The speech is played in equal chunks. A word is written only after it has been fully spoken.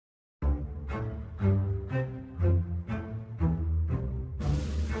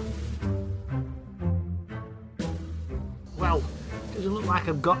Doesn't look like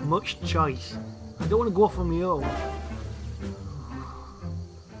I've got much choice. I don't want to go off on my own.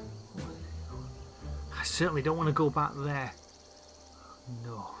 I certainly don't want to go back there.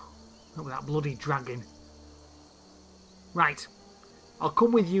 No. Not with that bloody dragon. Right. I'll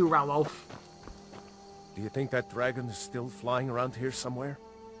come with you, Ralof. Do you think that dragon is still flying around here somewhere?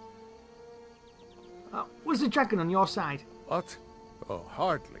 Was the dragon on your side? What? Oh,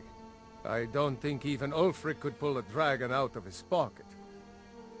 hardly. I don't think even Ulfric could pull a dragon out of his pocket.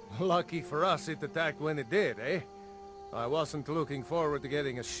 Lucky for us it attacked when it did, eh? I wasn't looking forward to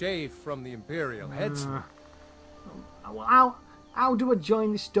getting a shave from the Imperial headsman. Well, how do I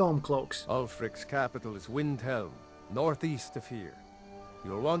join the Stormcloaks? Ulfric's capital is Windhelm, northeast of here.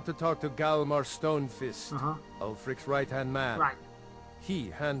 You'll want to talk to Galmar Stonefist, Ulfric's right-hand man. Right. He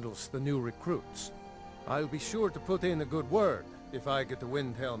handles the new recruits. I'll be sure to put in a good word if I get to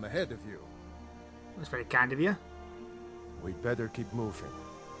Windhelm ahead of you. That's very kind of you. We'd better keep moving.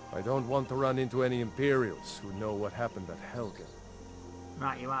 I don't want to run into any Imperials who know what happened at Helgen.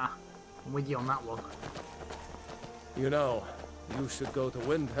 Right, you are. I'm with you on that one. You know, you should go to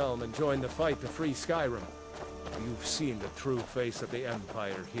Windhelm and join the fight to free Skyrim. You've seen the true face of the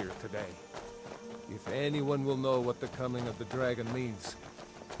Empire here today. If anyone will know what the coming of the dragon means,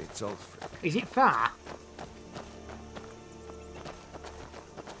 it's Ulfric. Is it far?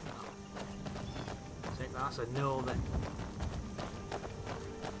 I think that's a no then.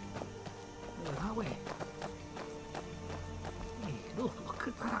 Where are we? Hey, look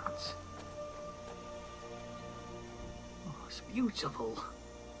at that. Oh, it's beautiful.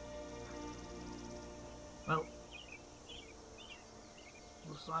 Well,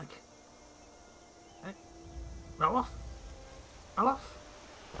 looks like... Hey, Ralof? Ralof?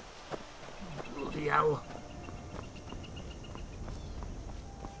 Bloody hell.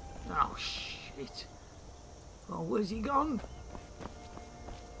 Oh, shit. Oh, where's he gone?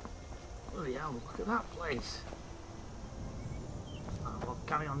 Bloody hell, look at that place. Oh, well,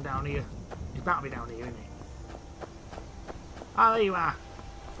 carry on down here. He's about to be down here, isn't he? Ah, there you are.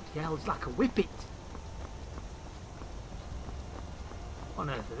 Bloody hell, it's like a whippet. What on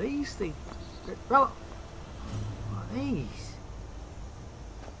earth are these things? Well, what are these?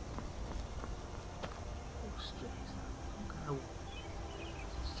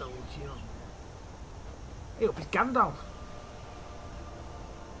 Hey, up, it's Gandalf.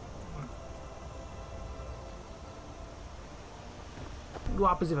 What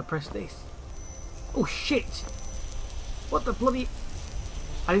happens if I press this? Oh shit! What the bloody...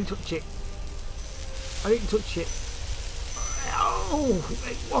 I didn't touch it. I didn't touch it. Oh!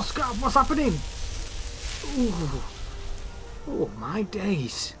 What's happening? Ooh. Oh my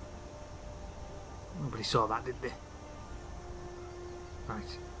days. Nobody saw that, did they?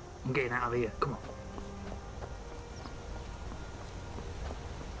 Right. I'm getting out of here. Come on.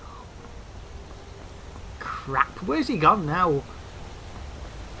 Crap. Where's he gone now? Yeah,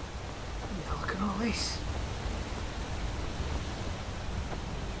 look at all this.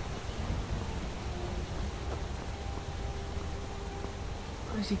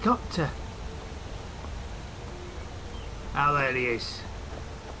 Where's he got to? Oh, there he is.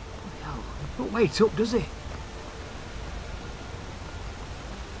 Oh, he don't wait up, does he?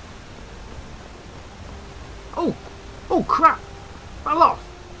 Oh! Oh crap! Ralof!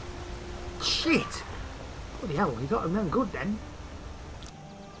 Shit! Bloody hell, you got him then good then.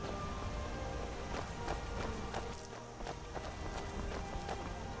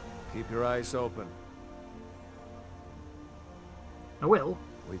 Keep your eyes open. I will.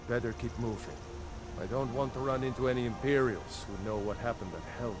 We'd better keep moving. I don't want to run into any Imperials who know what happened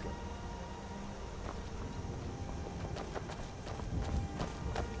at Helgen.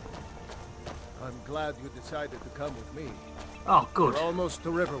 I'm glad you decided to come with me. Oh, good. We're almost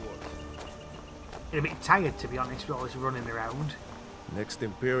to Riverwood. I'm a bit tired, to be honest, with all this running around. Next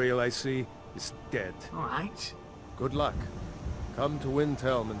Imperial I see is dead. Alright. Good luck. Come to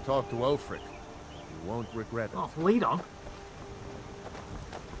Windhelm and talk to Ulfric. You won't regret it. Oh, lead on.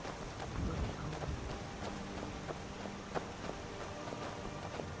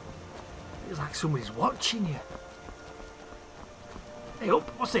 It's like somebody's watching you. Hey up,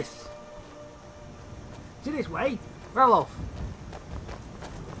 what's this? Is it this way? Ralof.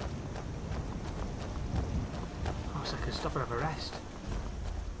 Oh, it's like a stop and have a rest.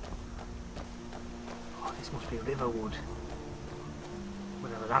 Oh, this must be Riverwood.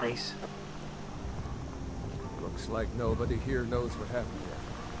 Whatever that is. Looks like nobody here knows what happened yet.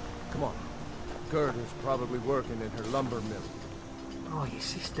 Come on. Gerda's probably working in her lumber mill. Oh, your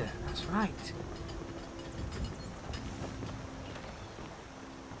sister. That's right.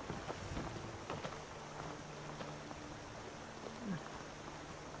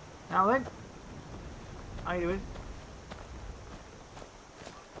 Now then. How you doing?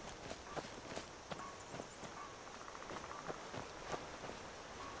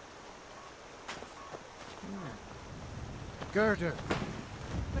 Girder!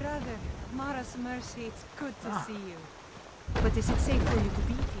 Brother, Mara's mercy, it's good to see you. But is it safe for you to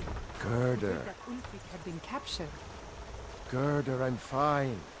be here? Girder! I heard that Ulfric had been captured. Girder, I'm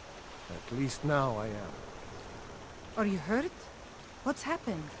fine. At least now I am. Are you hurt? What's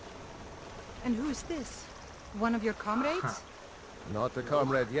happened? And who is this? One of your comrades? Not a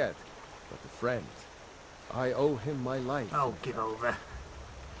comrade yet, but a friend. I owe him my life. Oh, give over.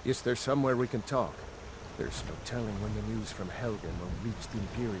 Is there somewhere we can talk? There's no telling when the news from Helgen will reach the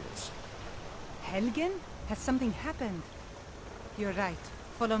Imperials. Helgen? Has something happened? You're right.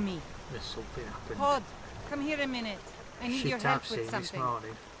 Follow me. There's something happened. Hod, come here a minute. I need your Shit help I've with seen this something.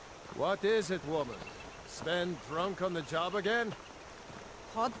 morning. What is it, woman? Sven drunk on the job again?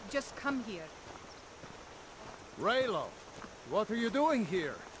 Hod, just come here. Ralof, what are you doing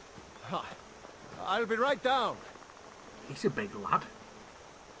here? Ha, I'll be right down. He's a big lad.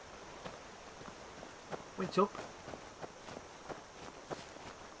 Wait up.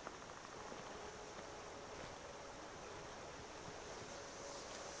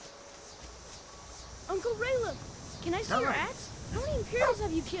 Uncle Ralof, can I see your Alright. axe? How many Imperials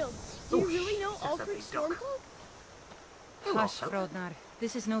have you killed? Do you Oh, really know that's a Ulfric big duck. Stormcloak? Hush, Frodnar.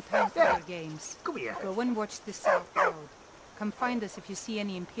 This is no time for your games. Come here. Go and watch the South Road. Come find us if you see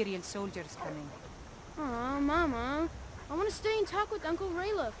any Imperial soldiers coming. Aw, Mama. I want to stay and talk with Uncle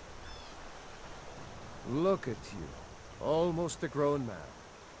Ralof. Look at you, almost a grown man.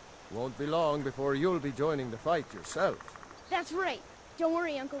 Won't be long before you'll be joining the fight yourself. That's right. Don't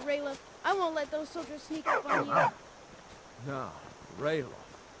worry, Uncle Ralof. I won't let those soldiers sneak up on you. Now, Ralof,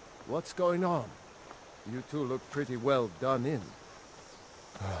 what's going on? You two look pretty well done in.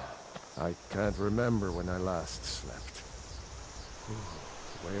 I can't remember when I last slept.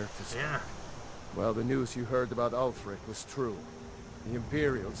 Where to start? Yeah. Well, the news you heard about Ulfric was true. The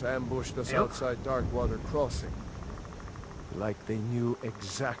Imperials ambushed us Yep. outside Darkwater Crossing. Like they knew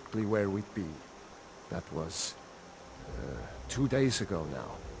exactly where we'd be. That was 2 days ago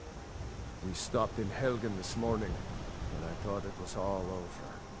now. We stopped in Helgen this morning, and I thought it was all over.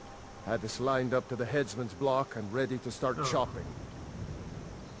 Had us lined up to the headsman's block and ready to start chopping.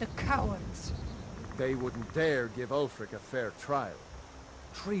 The cowards! They wouldn't dare give Ulfric a fair trial.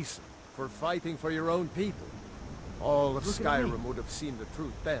 Treason for fighting for your own people. All of Look at me. Skyrim would have seen the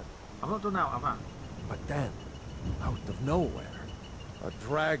truth then. I've not done out, have I? But then, out of nowhere, a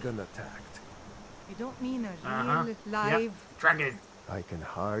dragon attacked. You don't mean a Uh-huh. real, live... Yep. Dragon. I can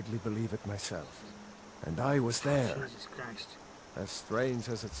hardly believe it myself. And I was there. Jesus Christ. As strange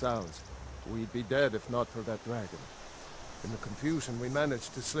as it sounds, we'd be dead if not for that dragon. In the confusion, we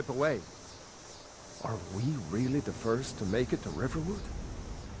managed to slip away. Are we really the first to make it to Riverwood?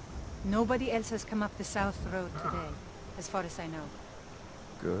 Nobody else has come up the South Road today, as far as I know.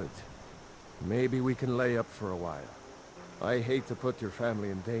 Good. Maybe we can lay up for a while. I hate to put your family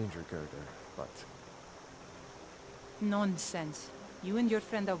in danger, Gerda, but... Nonsense. You and your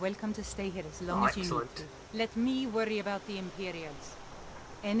friend are welcome to stay here as long as you need excellent. to. Let me worry about the Imperials.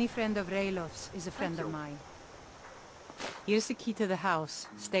 Any friend of Ralof's is a friend of mine. Here's the key to the house.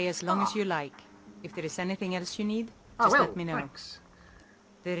 Stay as long as you like. If there is anything else you need, just let me know. Thanks.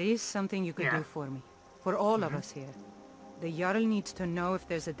 There is something you could Yeah. do for me. For all of us here. The Jarl needs to know if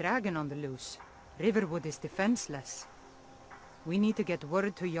there's a dragon on the loose. Riverwood is defenseless. We need to get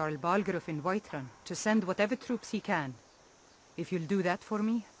word to Jarl Balgruuf in Whiterun to send whatever troops he can. If you'll do that for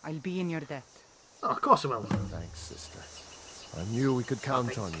me, I'll be in your debt. Oh, of course I will. Thanks, sister. I knew we could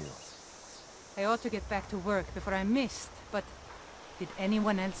count on you. I ought to get back to work before I missed, but did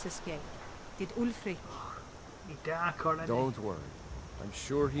anyone else escape? Did Ulfric? Be dark already. Don't worry. I'm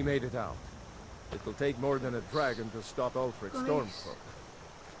sure he made it out. It will take more than a dragon to stop Ulfric Nice. Stormcloak.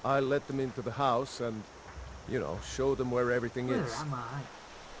 I'll let them into the house and, you know, show them where everything Where is. am I?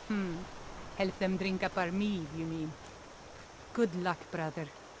 Help them drink up our mead, you mean? Good luck, brother.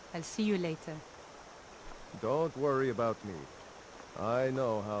 I'll see you later. Don't worry about me. I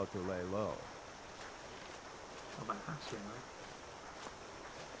know how to lay low. Oh, but that's really.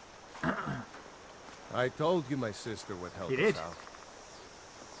 I told you my sister would help You us did. out.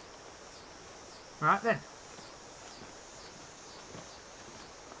 Right then.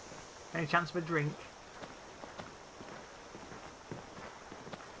 Any chance of a drink?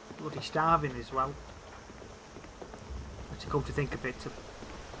 Bloody starving as well. But to come to think of it, I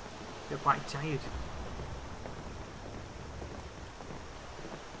feel quite tired.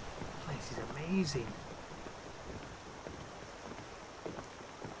 This place is amazing.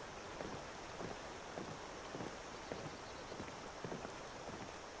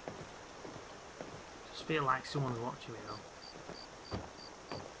 just feel like someone's watching me though.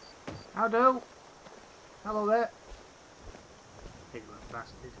 Howdo! Hello there! Ignorant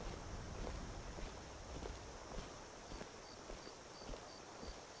bastard.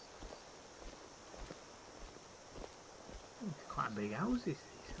 Quite big houses, these,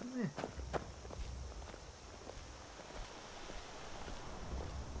 aren't they?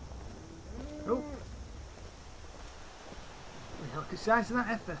 Oh! Look at the size of that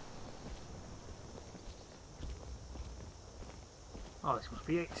heifer. Oh, this must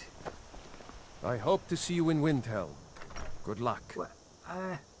be it. I hope to see you in Windhelm. Good luck.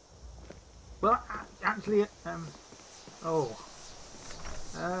 Well, actually,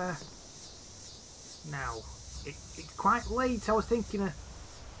 now, it's quite late. I was thinking of,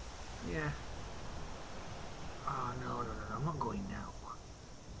 yeah. Oh, no, I'm not going now.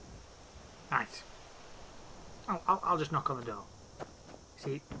 Right. I'll just knock on the door.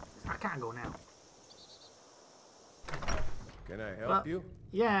 See, I can't go now. Can I help you?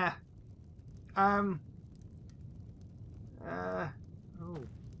 Yeah. Oh.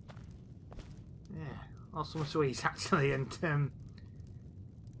 Yeah. Or some sweets, actually, and,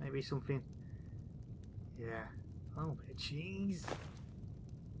 maybe something. Yeah. Oh, a bit of cheese.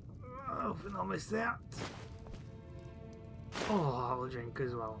 Hopefully I'll miss that. Oh, I'll drink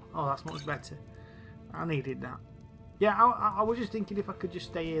as well. Oh, that's much better. I needed that. Yeah, I was just thinking if I could just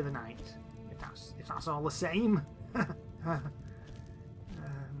stay here the night. If that's all the same.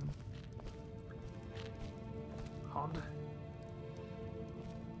 Odd.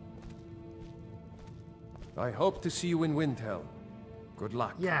 I hope to see you in Windhelm. Good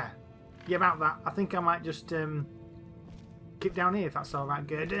luck. Yeah. Yeah, about that. I think I might just keep down here if that's alright,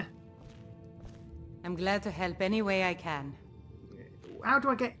 Gerda. I'm glad to help any way I can. How do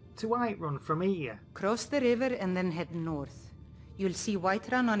I get to Whiterun from here? Cross the river and then head north. You'll see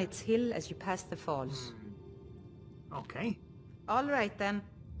Whiterun on its hill as you pass the falls. Okay. All right then.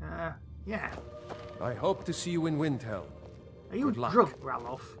 Yeah. I hope to see you in Windhelm. Are you Good luck. drunk,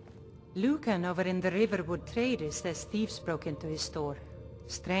 Ralof? Lucan over in the Riverwood Traders says thieves broke into his store.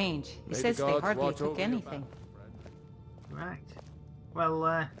 Strange. He May says the they gods hardly watch took over your anything. Right. Well,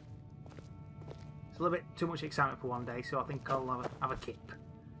 it's a little bit too much excitement for one day, so I think I'll have a keep.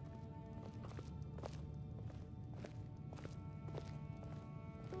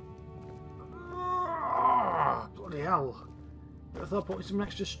 Oh, bloody hell. I thought putting some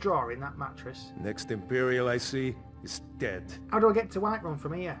extra straw in that mattress. Next Imperial I see is dead. How do I get to Whiterun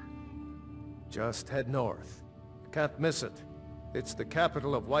from here? Just head north. Can't miss it. It's the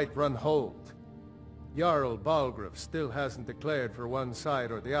capital of Whiterun Hold. Jarl Balgruuf still hasn't declared for one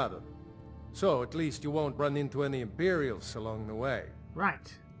side or the other. So at least you won't run into any Imperials along the way.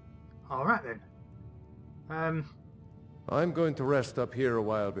 Right. Alright then. I'm going to rest up here a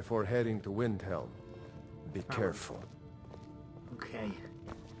while before heading to Windhelm. Be careful. Okay.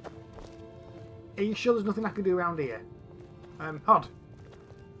 Are you sure there's nothing I can do around here? Hod.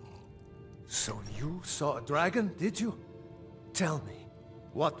 So you saw a dragon, did you? Tell me,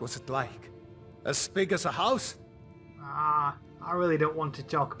 what was it like? As big as a house? I really don't want to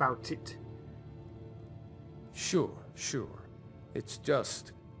talk about it. Sure. It's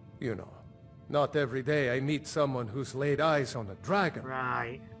just, you know, not every day I meet someone who's laid eyes on a dragon.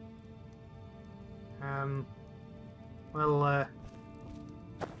 Right. Well, I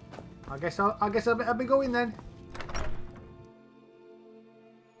guess I'll be going then.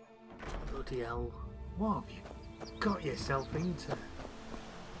 Bloody hell. What have you got yourself into?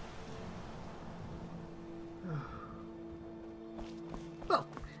 Well,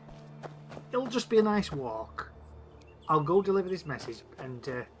 it'll just be a nice walk. I'll go deliver this message and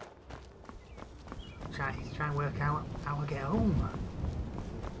try and work out how I get home.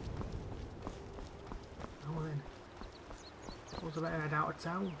 Oh then, suppose I better head out of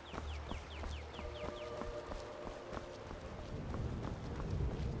town.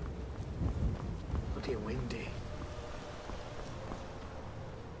 Bloody windy.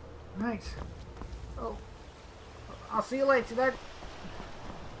 Right. Oh, I'll see you later then.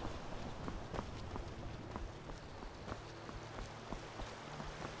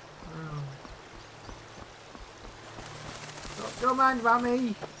 Don't mind about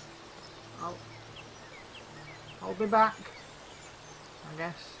me. I'll be back, I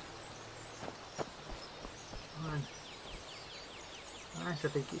guess. Right. Nice, I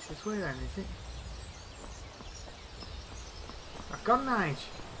think it's this way then, is it? Back on, Nige.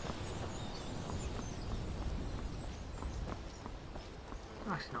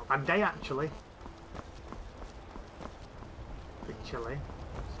 That's not a bad day actually. A bit chilly.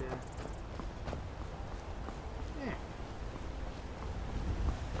 So, yeah.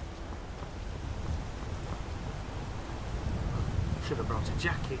 should have brought a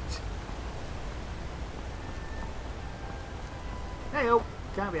jacket. Hey oh,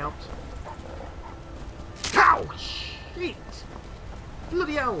 can't be helped. Ow! Shit!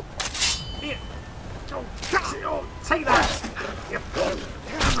 Bloody hell! Here! Oh, that's it! Oh, take that! You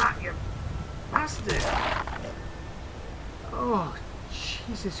bastard! Oh,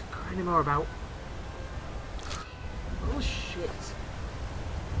 Jesus, any more about? Oh shit!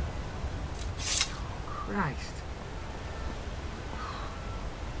 Oh, Christ!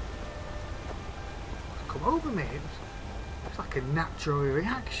 Come over me. It's like a natural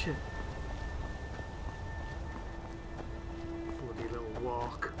reaction. Bloody little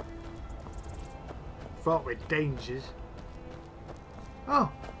walk. Fraught with dangers.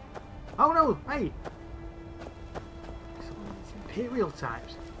 Oh! Oh no! Hey! It's Imperial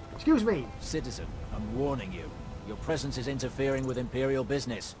types. Excuse me! Citizen, I'm warning you. Your presence is interfering with Imperial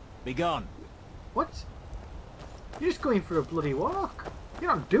business. Be gone! What? You're just going for a bloody walk.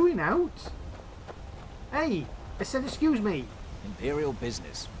 You're not doing out. Hey! I said excuse me. Imperial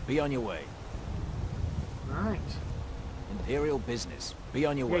business. Be on your way. Right. Imperial business. Be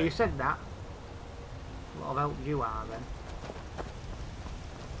on your Yeah, way. you said that. A lot of help you are then.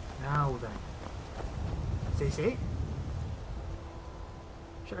 Now then. Is this it?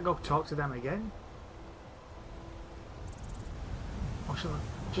 Should I go talk to them again? Or shall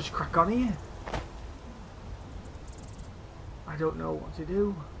I just crack on here? I don't know what to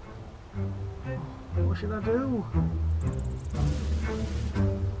do. What should I do?